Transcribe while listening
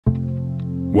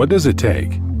What does it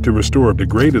take to restore a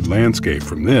degraded landscape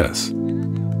from this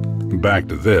back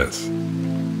to this,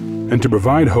 and to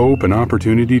provide hope and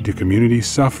opportunity to communities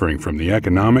suffering from the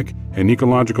economic and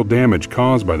ecological damage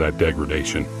caused by that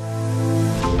degradation?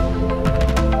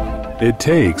 It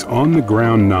takes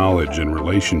on-the-ground knowledge and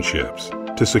relationships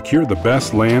to secure the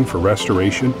best land for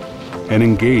restoration and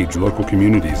engage local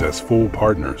communities as full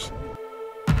partners.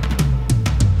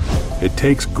 It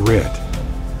takes grit,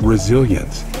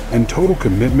 resilience, and total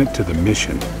commitment to the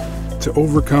mission to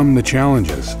overcome the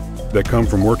challenges that come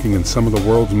from working in some of the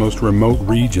world's most remote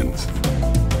regions.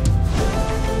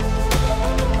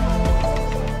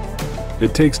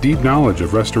 It takes deep knowledge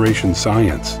of restoration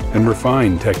science and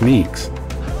refined techniques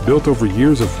built over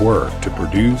years of work to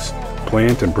produce,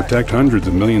 plant, and protect hundreds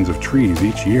of millions of trees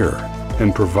each year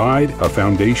and provide a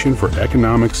foundation for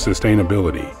economic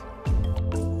sustainability.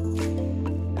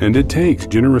 And it takes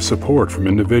generous support from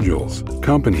individuals,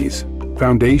 companies,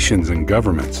 foundations, and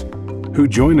governments who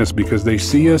join us because they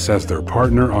see us as their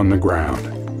partner on the ground,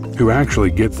 who actually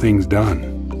get things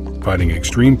done, fighting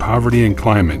extreme poverty and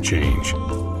climate change.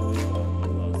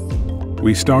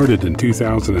 We started in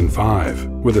 2005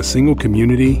 with a single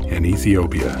community in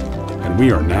Ethiopia, and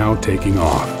we are now taking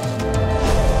off.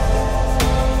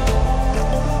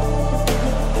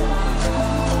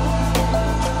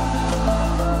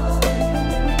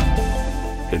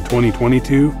 In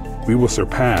 2022, we will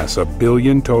surpass 1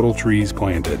 billion total trees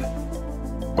planted.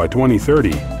 By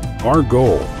 2030, our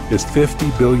goal is 50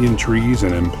 billion trees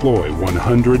and employ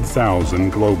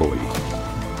 100,000 globally.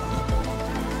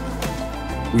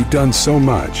 We've done so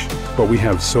much, but we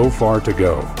have so far to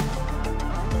go.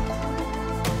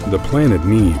 The planet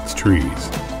needs trees,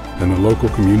 and the local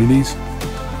communities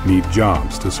need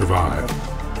jobs to survive.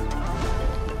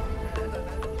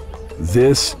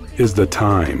 This is the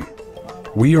time.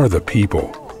 We are the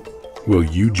people. Will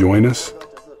you join us?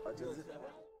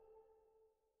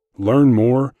 Learn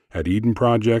more at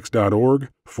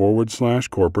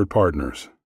edenprojects.org/corporate partners.